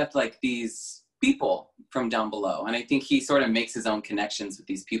except like these people from down below. And I think he sort of makes his own connections with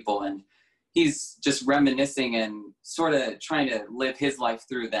these people, and he's just reminiscing and sort of trying to live his life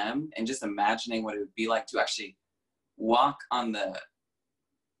through them and just imagining what it would be like to actually walk on the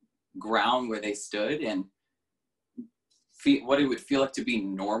ground where they stood and what it would feel like to be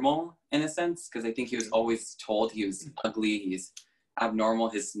normal in a sense. Because I think he was always told he was ugly, he's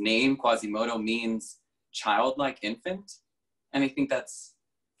abnormal. His name, Quasimodo, means childlike infant. And I think that's,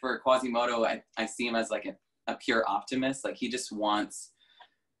 for Quasimodo, I see him as like a pure optimist. Like he just wants,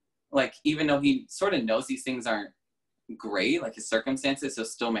 like, even though he sort of knows these things aren't great, like his circumstances, he'll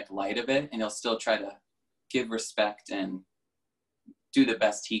still make light of it, and he'll still try to give respect and do the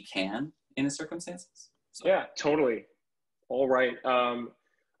best he can in his circumstances. So. Yeah, totally. All right.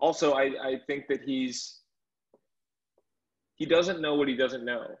 Also, I think that he doesn't know what he doesn't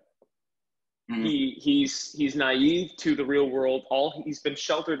know. Mm-hmm. He's naive to the real world. He's been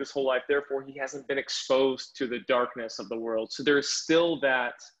sheltered his whole life, therefore he hasn't been exposed to the darkness of the world. So there's still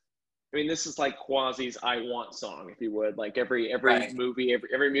that I mean, this is like Quasi's "I Want" song, if you would. Like every Right. movie,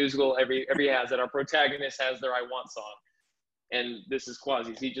 every musical, every has that. Our protagonist has their "I Want" song, and this is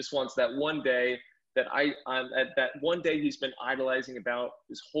Quasi's. He just wants that one day that that one day he's been idolizing about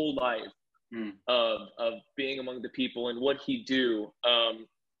his whole life of being among the people and what he do.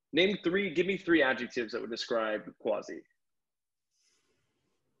 Give me three adjectives that would describe Quasi.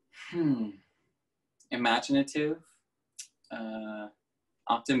 Imaginative,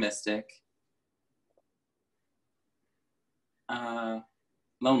 optimistic,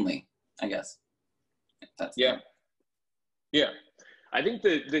 lonely, I guess. That's yeah. I think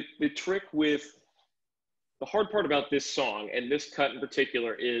the trick with the hard part about this song and this cut in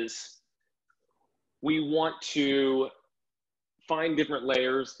particular is we want to find different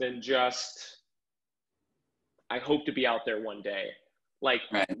layers than just I hope to be out there one day. Like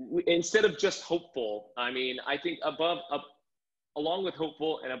instead of just hopeful, I mean, I think along with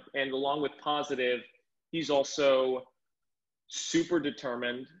hopeful and along with positive, he's also super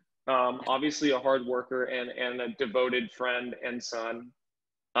determined, obviously a hard worker and a devoted friend and son.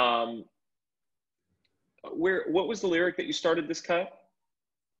 What was the lyric that you started this cut?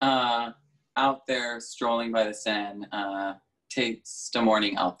 Out there strolling by the Seine, takes the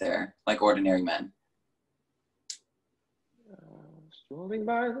morning out there like ordinary men. Strolling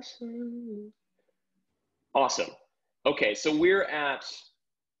by the Seine. Awesome. Okay, so we're at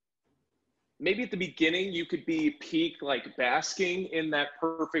maybe at the beginning you could be peak like basking in that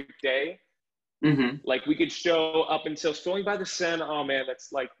perfect day. Like we could show up until strolling by the Seine. Oh man,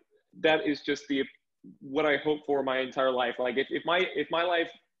 that's like that is just what I hope for my entire life. Like if my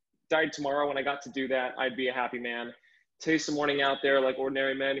life died tomorrow when I got to do that, I'd be a happy man. Taste the morning out there like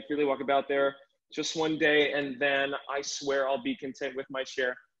ordinary men. If you really walk about there just one day, and then I swear I'll be content with my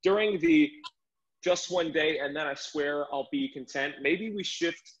share. During the just one day, and then I swear I'll be content, maybe we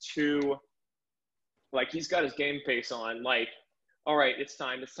shift to, like, he's got his game face on, like, all right, it's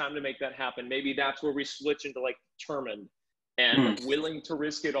time to make that happen. Maybe that's where we switch into, like, determined and willing to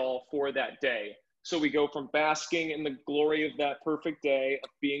risk it all for that day. So we go from basking in the glory of that perfect day of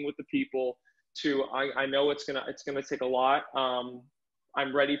being with the people to, I know it's gonna take a lot.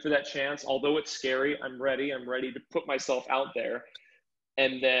 I'm ready for that chance. Although it's scary, I'm ready to put myself out there.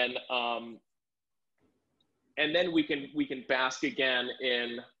 And then we can bask again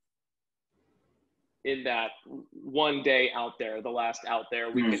in that one day out there, the last out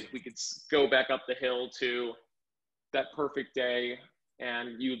there. We could go back up the hill to that perfect day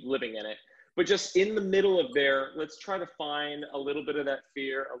and you living in it. But just in the middle of there, let's try to find a little bit of that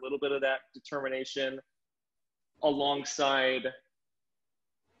fear, a little bit of that determination alongside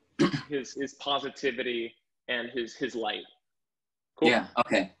his positivity and his light. Cool. Yeah,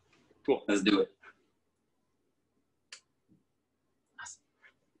 okay. Cool. Let's do it.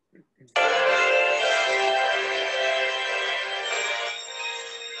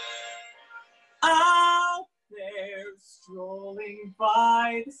 Out there strolling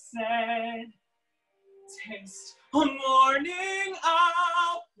by the Seine, taste a morning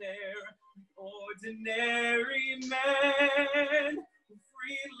out there, ordinary men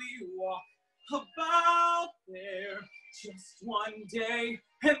freely walk about there just one day,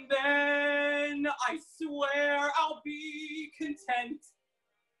 and then I swear I'll be content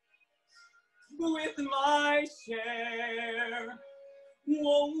with my share.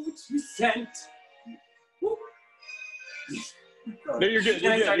 Won't resent. No, you're good.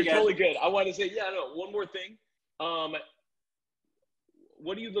 You're totally good. I want to say, one more thing.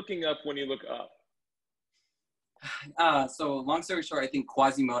 What are you looking up when you look up? So long story short, I think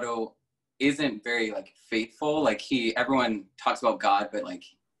Quasimodo isn't very like faithful. Like everyone talks about God, but like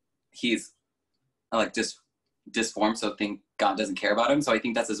he's like just disformed, so think God doesn't care about him. So I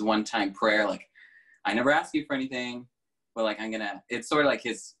think that's his one-time prayer. Like, I never asked you for anything, but like it's sort of like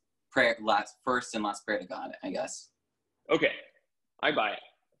his prayer, first and last prayer to God, I guess. Okay, I buy it.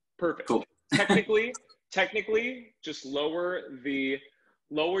 Perfect. Cool. Technically, just lower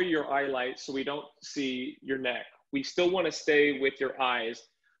your highlight so we don't see your neck. We still want to stay with your eyes.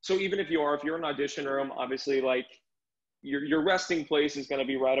 So even if you're in an audition room, obviously like your resting place is going to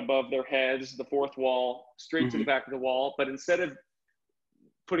be right above their heads, the fourth wall, straight to the back of the wall. But instead of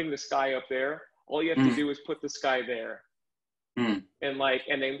putting the sky up there, all you have to do is put the sky there. And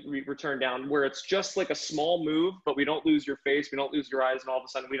then we return down where it's just like a small move, but we don't lose your face, we don't lose your eyes, and all of a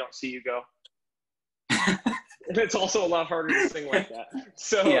sudden we don't see you go. And it's also a lot harder to sing like that.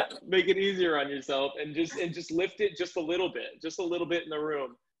 So make it easier on yourself and just lift it just a little bit in the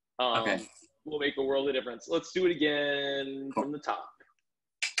room. Okay. Will make a world of difference. Let's do it again from the top.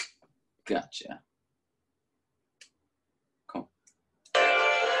 Gotcha. Cool.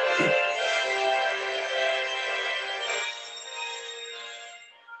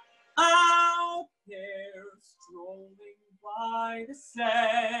 why the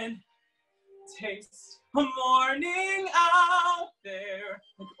sand takes a morning out there,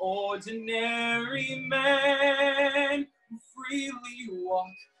 like ordinary men who freely walk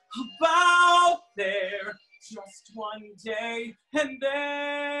about there. Just one day, and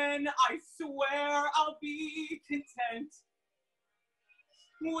then I swear I'll be content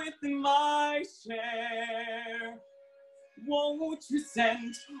with my share. Won't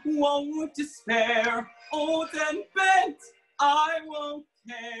resent, won't despair, old and bent, I won't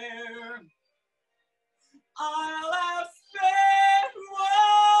care. I'll have spent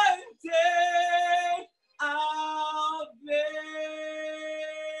one day out there.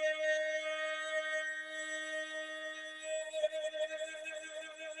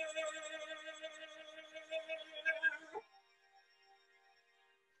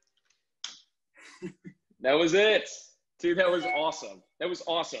 That was it. Dude, that was awesome. That was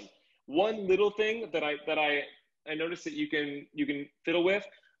awesome. One little thing that I noticed that you can fiddle with.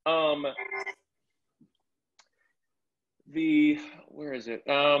 Where is it?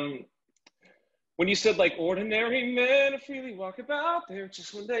 When you said like ordinary men freely walk about there,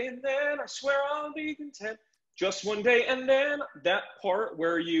 just one day and then I swear I'll be content. Just one day and then, that part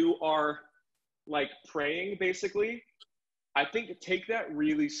where you are like praying basically, I think take that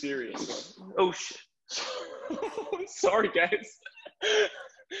really seriously. Oh shit. Sorry guys.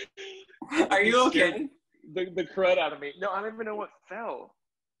 Are you okay? The crud out of me. No, I don't even know what fell.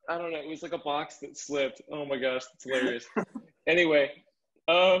 I don't know. It was like a box that slipped. Oh my gosh, that's hilarious. Anyway,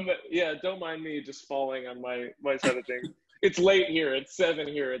 yeah, don't mind me just falling on my side of things. It's late here. It's 7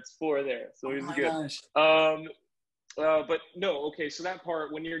 here. It's 4 there. So he's good. Gosh. But no, okay. So that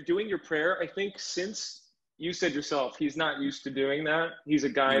part, when you're doing your prayer, I think since you said yourself, he's not used to doing that. He's a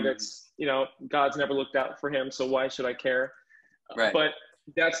guy that's, you know, God's never looked out for him. So why should I care? Right. But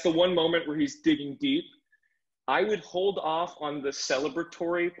that's the one moment where he's digging deep. I would hold off on the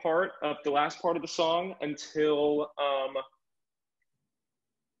celebratory part of the last part of the song until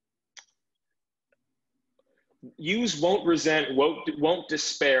use won't resent, won't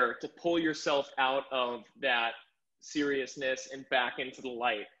despair to pull yourself out of that seriousness and back into the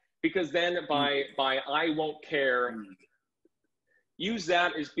light. Because then by I won't care, use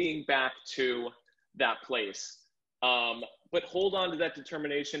that as being back to that place. But hold on to that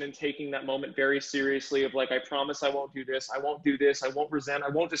determination and taking that moment very seriously of like, I promise I won't do this. I won't do this. I won't resent. I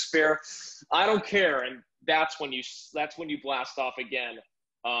won't despair. I don't care. And that's when you blast off again.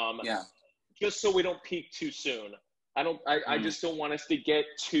 Yeah. Just so we don't peak too soon. I just don't want us to get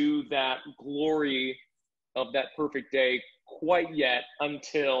to that glory of that perfect day quite yet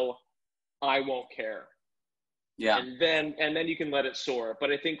until I won't care. Yeah. And then you can let it soar.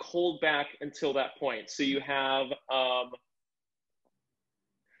 But I think hold back until that point. So you have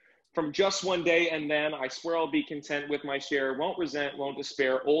from just one day and then I swear I'll be content with my share, won't resent, won't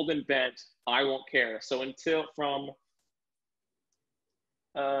despair, old and bent, I won't care. So until from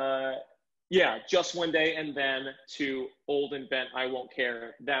just one day and then to old and bent, I won't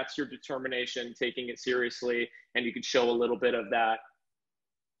care. That's your determination, taking it seriously, and you could show a little bit of that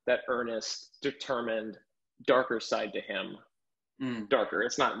earnest, determined, darker side to him. Darker.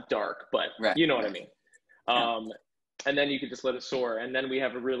 It's not dark, but right. You know what I mean. And then you could just let it soar, and then we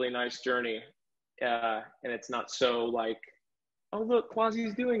have a really nice journey, and it's not so like, oh look,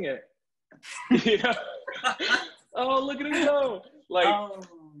 Quasi's doing it. You know? Oh, look at him go! Like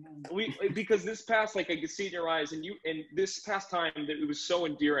because this past, like I could see in your eyes, and this past time that it was so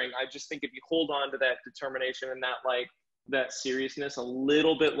endearing. I just think if you hold on to that determination and that seriousness a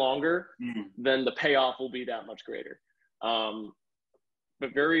little bit longer, then the payoff will be that much greater.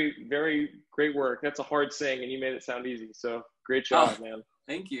 But very, very great work. That's a hard saying, and you made it sound easy. So great job, man.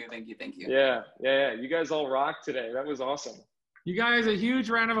 Thank you. Yeah. You guys all rocked today. That was awesome. You guys, a huge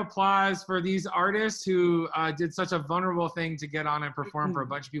round of applause for these artists who did such a vulnerable thing to get on and perform for a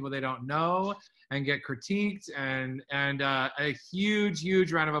bunch of people they don't know and get critiqued. And a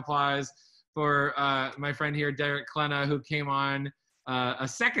huge round of applause for my friend here, Derek Klena, who came on a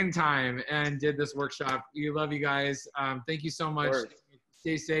second time and did this workshop. We love you guys. Thank you so much.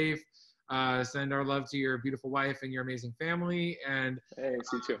 Stay safe. Send our love to your beautiful wife and your amazing family. And hey,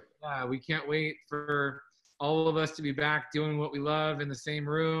 you too. Yeah, we can't wait for all of us to be back doing what we love in the same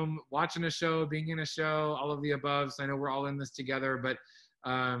room, watching a show, being in a show, all of the above. So I know we're all in this together, but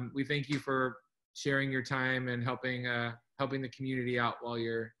we thank you for sharing your time and helping the community out while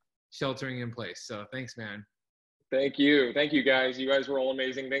you're sheltering in place. So thanks, man. Thank you guys. You guys were all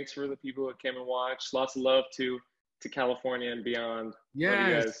amazing. Thanks for the people that came and watched. Lots of love to California and beyond.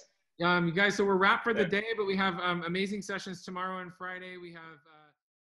 Yes. You guys, so we're wrapped for the day, but we have amazing sessions tomorrow and Friday. We have